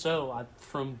think so.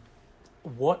 From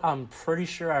what I'm pretty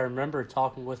sure I remember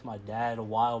talking with my dad a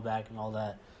while back and all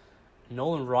that,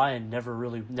 Nolan Ryan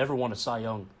never won a Cy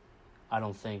Young, I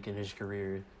don't think, in his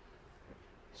career.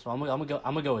 So I'm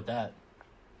gonna go with that.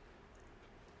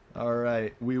 All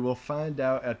right, we will find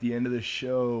out at the end of the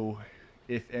show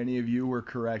if any of you were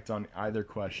correct on either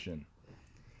question.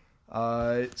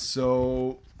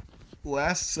 So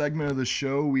last segment of the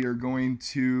show, we are going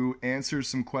to answer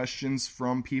some questions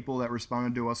from people that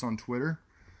responded to us on Twitter.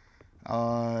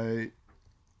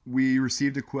 We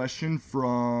received a question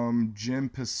from Jim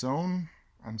Pisone.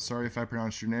 I'm sorry if I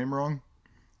pronounced your name wrong.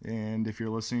 And if you're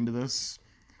listening to this,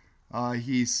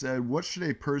 he said, what should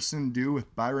a person do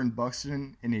with Byron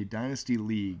Buxton in a dynasty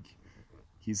league?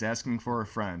 He's asking for a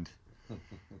friend.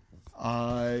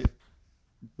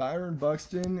 Byron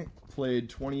Buxton played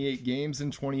 28 games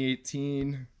in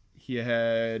 2018. He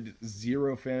had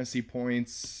 0 fantasy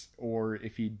points, or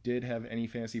if he did have any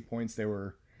fantasy points, they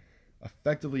were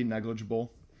effectively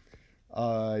negligible.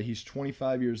 He's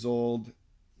 25 years old,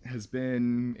 has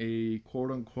been a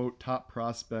quote-unquote top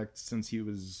prospect since he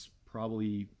was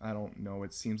probably, I don't know,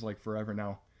 it seems like forever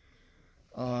now.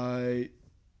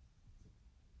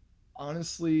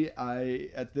 Honestly,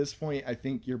 at this point, I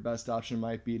think your best option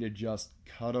might be to just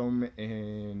cut him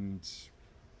and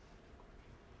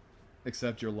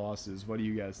accept your losses. What do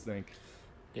you guys think?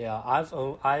 Yeah,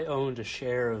 I owned a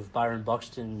share of Byron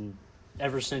Buxton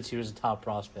ever since he was a top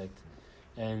prospect.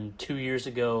 And 2 years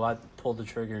ago, I pulled the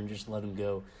trigger and just let him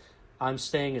go. I'm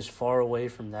staying as far away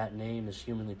from that name as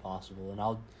humanly possible.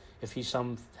 And if he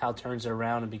somehow turns it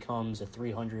around and becomes a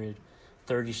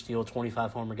 330 steal,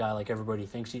 25 homer guy like everybody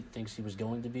thinks he was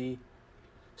going to be,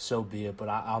 so be it. But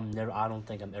I don't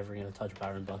think I'm ever going to touch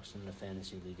Byron Buxton in a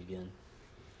fantasy league again.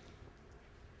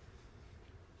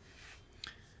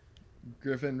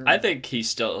 Griffin? I think he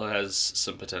still has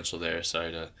some potential there.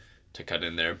 Sorry to cut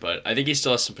in there, but I think he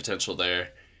still has some potential there.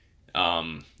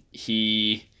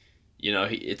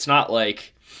 It's not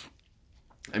like,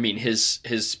 I mean,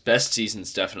 his best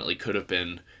seasons definitely could have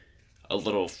been a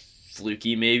little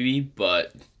fluky maybe,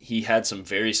 but he had some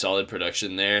very solid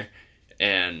production there,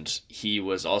 and he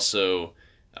was also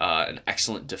an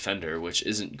excellent defender, which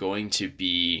isn't going to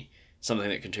be something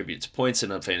that contributes points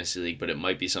in a fantasy league, but it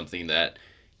might be something that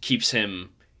keeps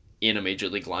him in a major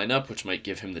league lineup, which might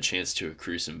give him the chance to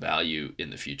accrue some value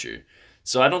in the future.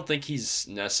 So I don't think he's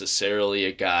necessarily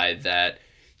a guy that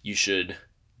you should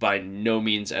by no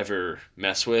means ever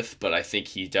mess with, but I think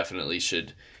he definitely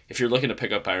should. If you're looking to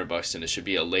pick up Byron Buxton, it should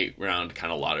be a late round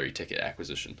kind of lottery ticket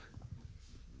acquisition.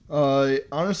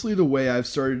 Honestly, the way I've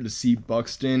started to see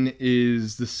Buxton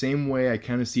is the same way I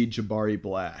kind of see Jabari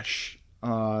Blash.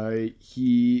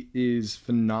 He is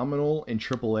phenomenal in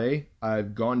AAA.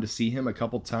 I've gone to see him a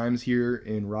couple times here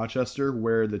in Rochester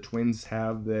where the Twins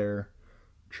have their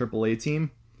AAA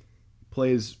team.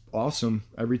 Plays awesome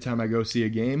every time I go see a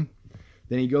game.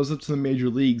 Then he goes up to the major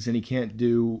leagues and he can't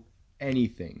do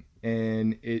anything.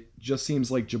 And it just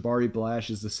seems like Jabari Blash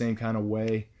is the same kind of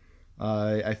way.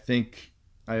 I think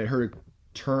I heard a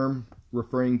term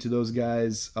referring to those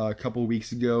guys a couple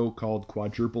weeks ago called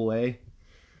quadruple A,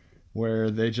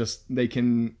 where they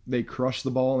crush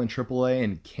the ball in AAA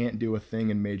and can't do a thing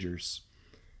in majors.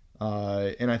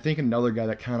 And I think another guy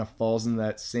that kind of falls in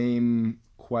that same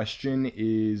question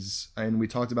is, and we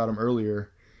talked about him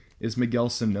earlier, is Miguel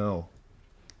Sano.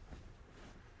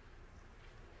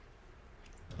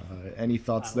 Any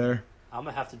thoughts there? I'm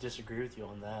gonna have to disagree with you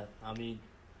on that. I mean,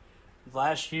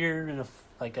 last year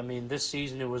this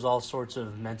season it was all sorts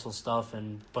of mental stuff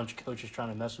and a bunch of coaches trying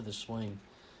to mess with his swing.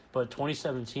 But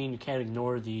 2017, you can't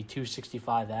ignore the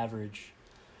 265 average,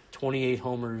 28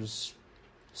 homers,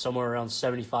 somewhere around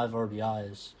 75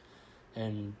 RBIs,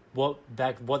 and what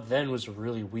then was a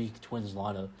really weak Twins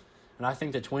lineup. And I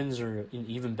think the Twins are an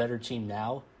even better team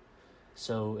now.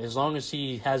 So as long as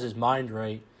he has his mind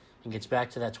right and gets back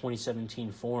to that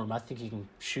 2017 form, I think he can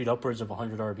shoot upwards of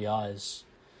 100 RBIs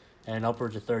and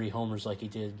upwards of 30 homers like he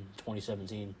did in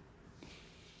 2017.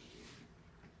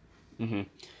 Mm-hmm.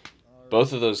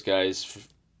 Both of those guys,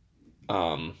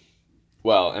 and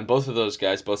both of those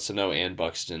guys, both Sano and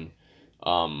Buxton,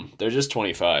 they're just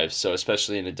 25. So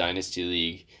especially in a dynasty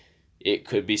league, it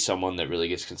could be someone that really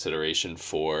gets consideration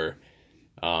for,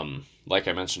 like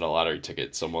I mentioned, a lottery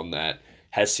ticket, someone that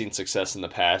has seen success in the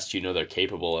past. They're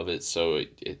capable of it, so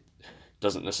it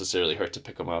doesn't necessarily hurt to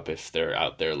pick them up if they're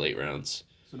out there late rounds.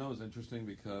 Sano is interesting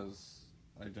because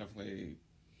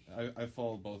I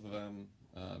followed both of them,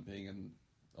 being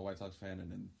a White Sox fan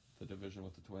and in the division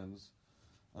with the Twins.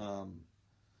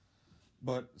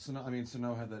 But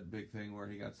Sano had that big thing where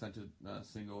he got sent to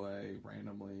single A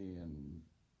randomly and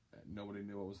nobody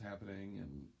knew what was happening.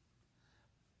 And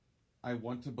I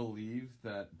want to believe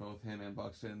that both him and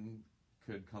Buxton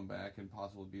could come back and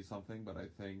possibly be something, but I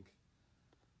think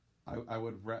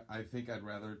I'd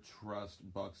rather trust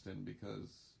Buxton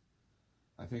because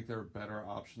I think there are better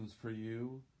options for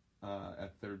you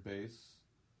at third base.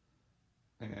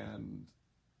 And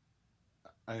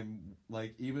I'm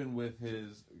like, even with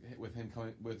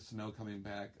Sano coming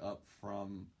back up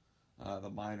from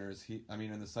the minors,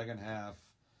 in the second half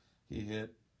he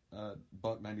hit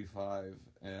 .95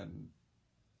 and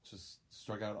just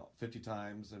struck out 50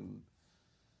 times and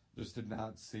just did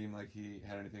not seem like he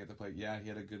had anything at the plate. Yeah, he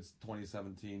had a good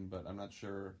 2017, but I'm not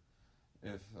sure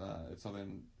if it's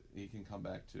something he can come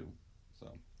back to. So.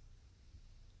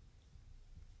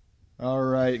 All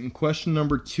right, and question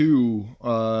number 2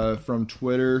 from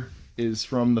Twitter is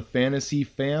from the Fantasy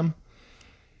Fam.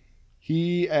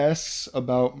 He asks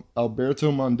about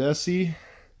Alberto Mondesi.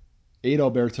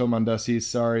 Adalberto Mondesi,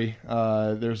 sorry.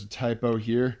 There's a typo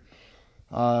here.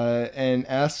 And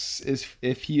asks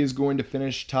if he is going to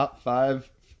finish top 5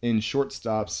 in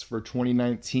shortstops for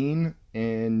 2019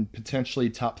 and potentially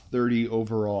top 30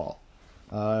 overall.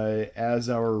 As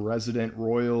our resident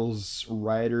Royals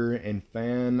writer and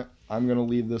fan, I'm going to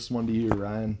leave this one to you,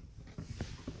 Ryan.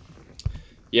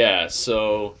 Yeah,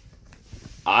 so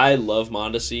I love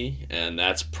Mondesi, and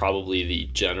that's probably the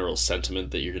general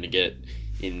sentiment that you're going to get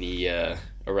in the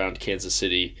around Kansas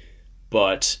City.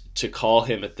 But to call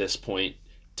him at this point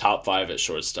top 5 at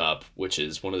shortstop, which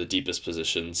is one of the deepest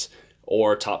positions,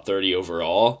 or top 30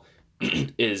 overall,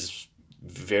 is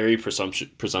very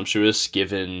presumptuous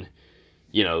given,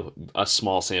 a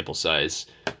small sample size.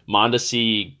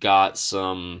 Mondesi got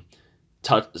some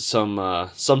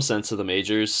sense of the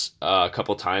majors a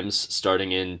couple times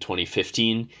starting in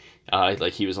 2015.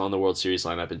 He was on the World Series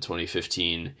lineup in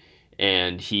 2015,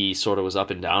 and he sort of was up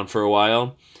and down for a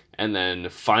while. And then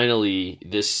finally,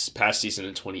 this past season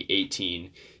in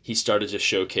 2018, he started to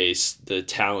showcase the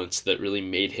talents that really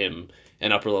made him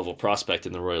an upper-level prospect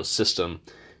in the Royals system.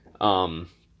 And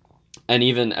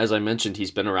even, as I mentioned,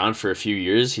 he's been around for a few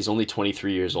years. He's only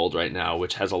 23 years old right now,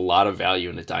 which has a lot of value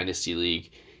in a dynasty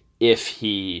league if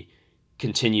he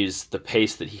continues the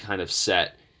pace that he kind of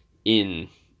set in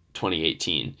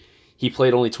 2018. he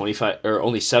played only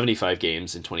 75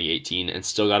 games in 2018 and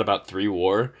still got about 3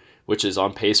 WAR, which is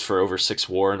on pace for over 6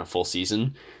 WAR in a full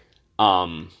season.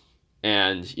 And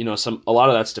a lot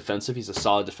of that's defensive. He's a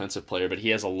solid defensive player, but he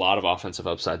has a lot of offensive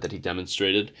upside that he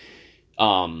demonstrated.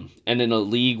 And in a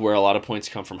league where a lot of points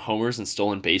come from homers and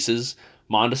stolen bases,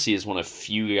 Mondesi is one of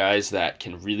few guys that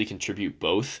can really contribute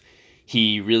both.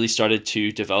 He really started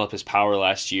to develop his power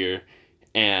last year,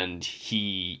 and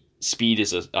speed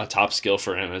is a top skill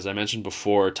for him. As I mentioned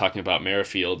before, talking about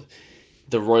Merrifield,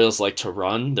 the Royals like to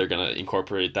run. They're going to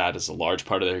incorporate that as a large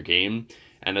part of their game.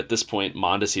 And at this point,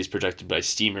 Mondesi is projected by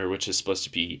Steamer, which is supposed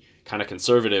to be kind of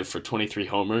conservative, for 23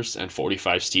 homers and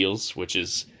 45 steals, which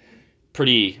is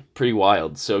pretty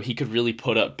wild. So he could really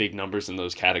put up big numbers in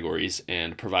those categories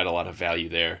and provide a lot of value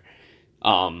there.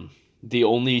 The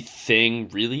only thing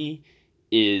really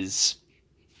is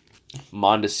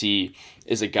Mondesi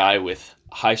is a guy with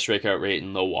high strikeout rate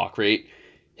and low walk rate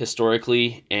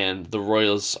historically, and the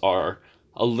Royals are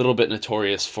a little bit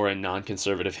notorious for a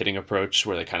non-conservative hitting approach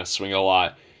where they kind of swing a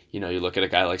lot. You look at a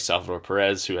guy like Salvador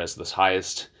Perez, who has the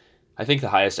highest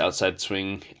outside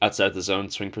the zone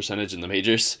swing percentage in the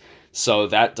majors. So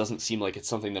that doesn't seem like it's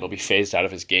something that'll be phased out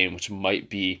of his game, which might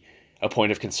be a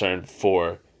point of concern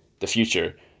for the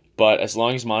future. But as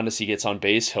long as Mondesi gets on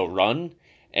base, he'll run.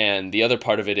 And the other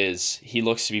part of it is he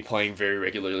looks to be playing very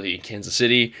regularly in Kansas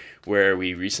City, where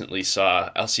we recently saw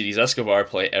Alcides Escobar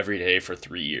play every day for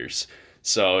 3 years.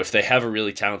 So if they have a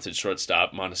really talented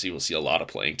shortstop, Mondesi will see a lot of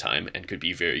playing time and could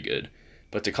be very good.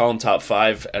 But to call him top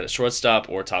 5 at a shortstop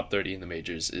or top 30 in the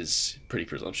majors is pretty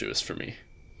presumptuous for me.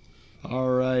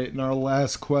 All right, and our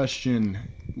last question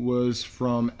was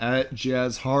from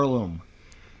 @JazzHarlem.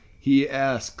 He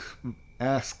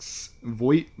asks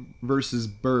Voit versus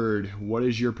Bird, what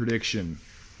is your prediction?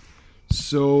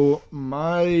 So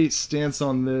my stance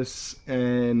on this,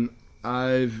 and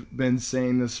I've been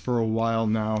saying this for a while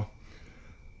now,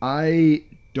 I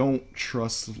don't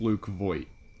trust Luke Voit.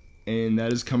 And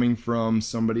that is coming from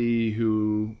somebody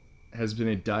who has been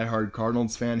a diehard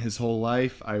Cardinals fan his whole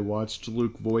life. I watched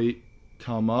Luke Voit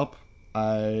come up.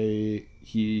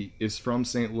 He is from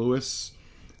St. Louis.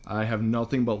 I have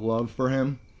nothing but love for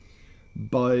him.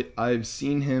 But I've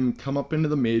seen him come up into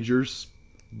the majors,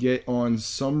 get on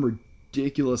some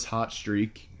ridiculous hot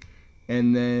streak,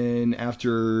 and then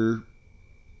after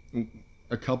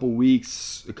a couple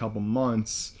weeks, a couple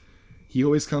months, he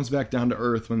always comes back down to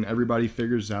earth when everybody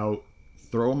figures out,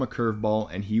 throw him a curveball,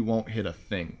 and he won't hit a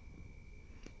thing.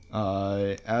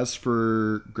 As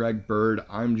for Greg Bird,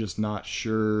 I'm just not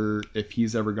sure if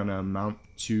he's ever going to amount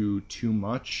to too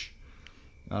much.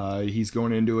 He's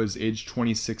going into his age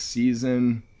 26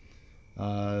 season.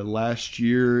 Last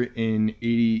year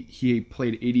he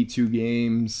played 82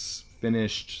 games,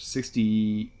 finished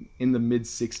 60 in the mid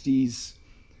 60s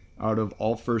out of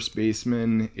all first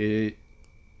basemen. It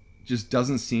just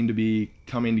doesn't seem to be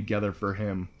coming together for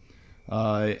him.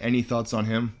 Any thoughts on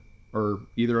him or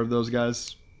either of those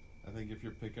guys? I think if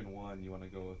you're picking one, you want to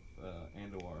go with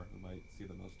Andujar, who might see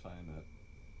the most time at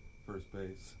first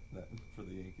base for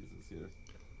the Yankees this year.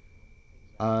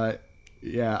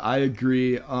 Yeah, I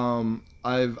agree.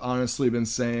 I've honestly been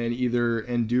saying either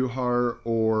Andujar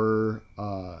or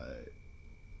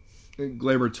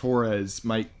Gleyber Torres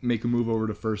might make a move over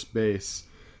to first base,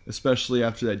 especially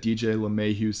after that DJ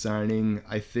LeMahieu signing.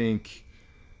 I think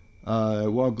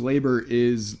while Gleyber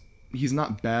he's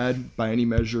not bad by any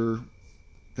measure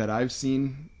that I've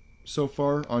seen so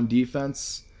far on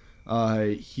defense.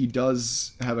 He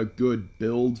does have a good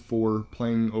build for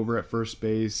playing over at first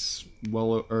base.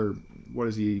 Well, or what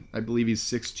is he? I believe he's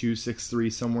 6'2",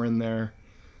 6'3", somewhere in there.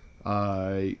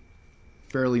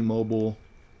 Fairly mobile.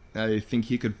 I think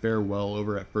he could fare well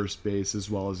over at first base as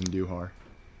well as Andujar.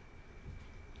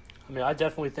 I mean, I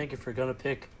definitely think if you're going to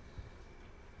pick,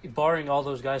 barring all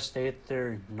those guys stay at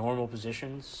their normal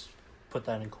positions, put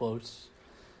that in quotes,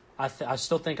 I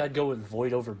still think I'd go with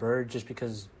Voit over Bird just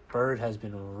because Bird has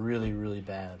been really, really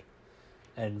bad.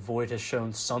 And Voit has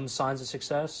shown some signs of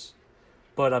success.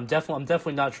 But I'm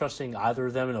definitely not trusting either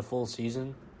of them in a full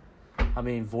season. I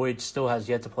mean, Voit still has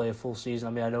yet to play a full season.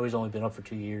 I mean, I know he's only been up for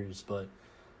 2 years, but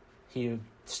he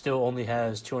still only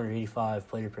has 285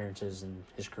 plate appearances in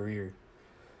his career.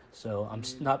 So I'm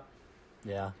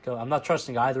not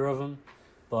trusting either of them.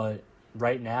 But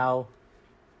right now,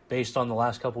 based on the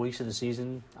last couple weeks of the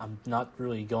season, I'm not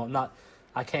really going.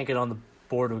 I can't get on the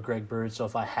board with Greg Bird. So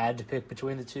if I had to pick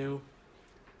between the two,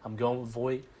 I'm going with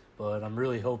Voit. But I'm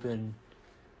really hoping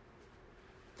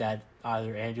that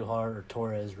either Andujar or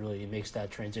Torres really makes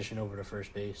that transition over to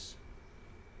first base.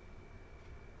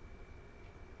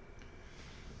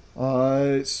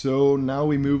 So now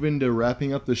we move into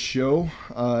wrapping up the show.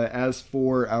 As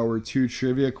for our 2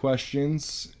 trivia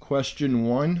questions, question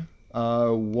 1,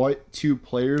 what 2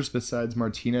 players besides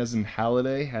Martinez and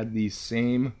Halladay had the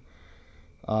same,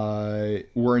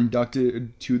 were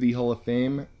inducted to the Hall of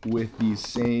Fame with the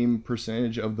same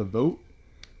percentage of the vote?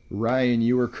 Ryan,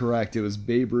 you were correct. It was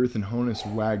Babe Ruth and Honus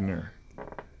Wagner.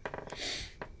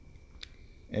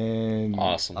 And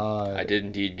awesome. I did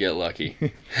indeed get lucky.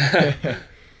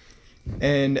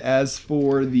 And as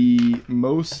for the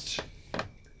most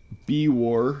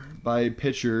B-WAR by a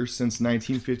pitcher since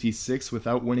 1956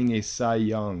 without winning a Cy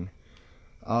Young,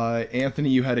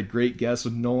 Anthony, you had a great guess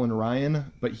with Nolan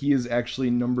Ryan, but he is actually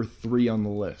number 3 on the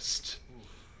list.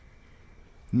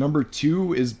 Number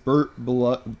 2 is Bert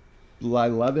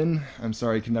Blyleven. I'm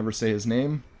sorry, I can never say his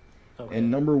name. Okay.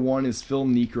 And number 1 is Phil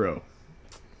Niekro.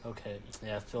 Okay,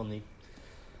 yeah, Phil Niekro.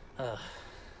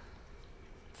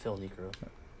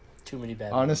 Too many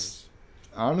bad names.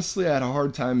 Honestly, I had a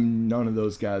hard time. None of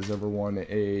those guys ever won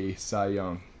a Cy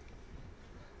Young.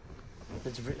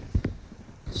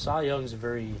 Cy Young's a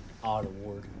very odd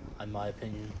award, in my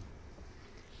opinion.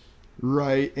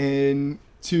 Right, and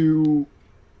to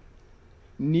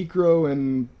Niekro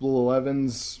and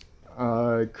Blyleven's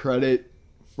credit,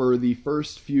 for the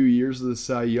first few years of the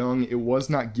Cy Young, it was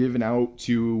not given out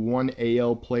to one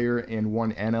AL player and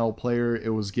one NL player. It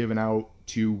was given out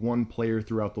to one player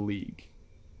throughout the league.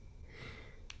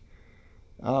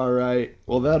 All right.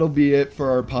 Well, that'll be it for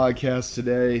our podcast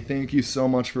today. Thank you so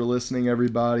much for listening,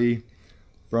 everybody.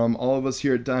 From all of us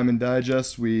here at Diamond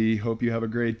Digest, we hope you have a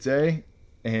great day,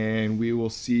 and we will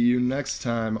see you next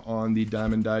time on the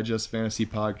Diamond Digest Fantasy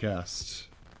Podcast.